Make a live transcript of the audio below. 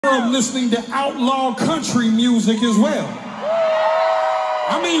From listening to outlaw country music as well.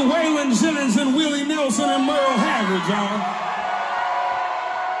 I mean Waylon Jennings and Willie Nelson and Merle Haggard, y'all.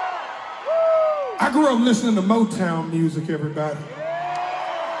 I grew up listening to Motown music, everybody.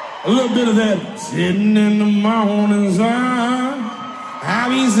 A little bit of that. Sitting in the morning sun, I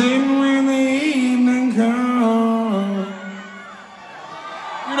be sitting when the evening comes.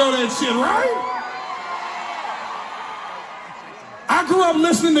 You know that shit, right? I grew up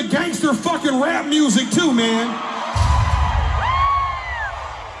listening to gangster fucking rap music too, man.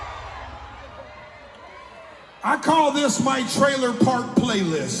 I call this my trailer park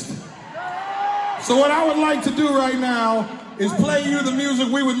playlist. So what I would like to do right now is play you the music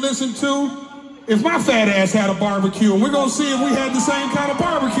we would listen to if my fat ass had a barbecue, and we're gonna see if we had the same kind of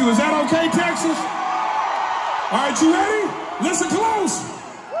barbecue. Is that okay, Texas? All right, you ready? Listen close.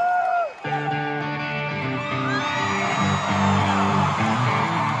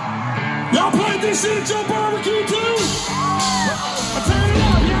 Y'all played this shit at your barbecue too? Turn it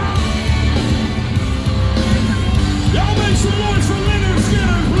up, y'all. Y'all make some noise for Leonard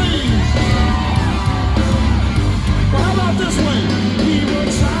Skinner, please. Well, how about this way? We were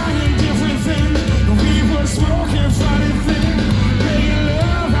trying different things. We were smoking funny things. Making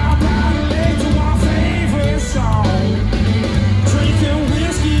love out by the lake to our favorite song. Drinking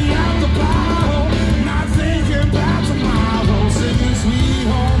whiskey out the bottle. Not thinking about tomorrow. Singing Sweet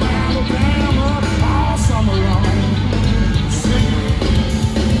Home Alabama all summer long.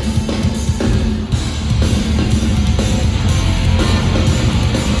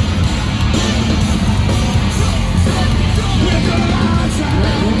 With the lights out,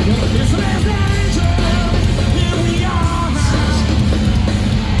 it's less danger. Here we are now.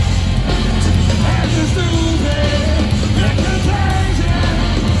 Acting stupid, acting crazy.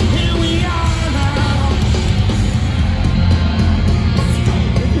 Here we are now.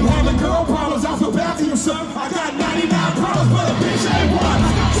 You having girl problems, I feel bad for you, son. I got 99 problems, but a bitch ain't one.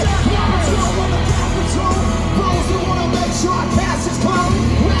 I got Jack Control on the cat patrol. Bros who wanna make sure our cash is closed.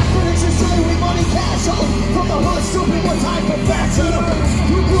 Rap critics who say we money cash on. From the hood, stupid, what type of bachelor?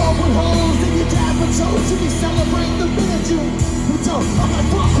 You grew up with hoes, then your dad patrols. You be celebrating the minute you don't. I'm like,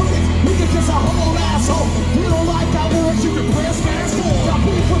 fuck critics, we can kiss a whole asshole. We don't like our lyrics, you can play a Spanish for. Got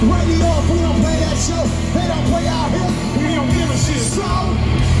beef with radio, if we don't play that show. They don't play our hit, we don't give a shit. So,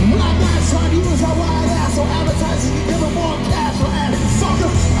 I'm not trying to use our wide ass, so advertising can give them more cash for adding. Sucker,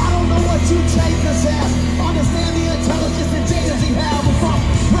 I don't know what you take us as. Understand the intelligence and data he have. We're from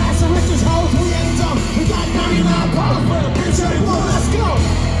rags and riches hoes, we ain't dumb. We got 99 problems, but a bitch ain't one. Let's go.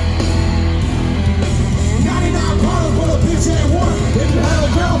 99 problems, but a bitch ain't one. If you had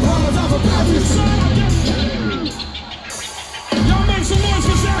a girl problems, I'm a bad bitch. Y'all make some noise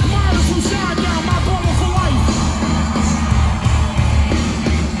for Zach Myers from Side Down, my brother for life.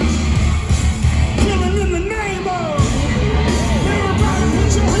 Killing in the name of. Everybody put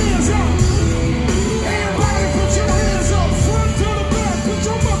your hands up. Everybody put your hands up. Front to the back, put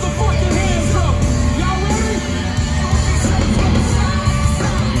your motherfucking hands up. Y'all ready?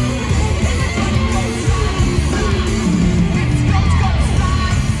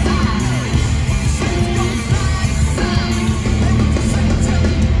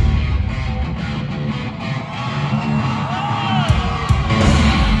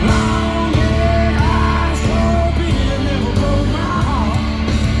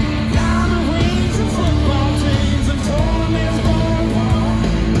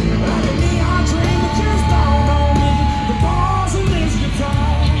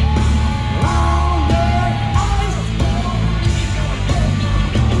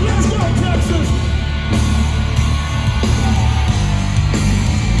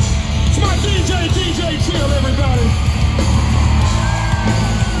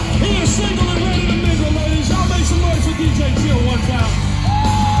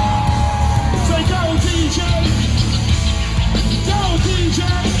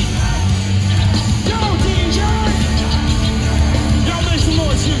 DJ!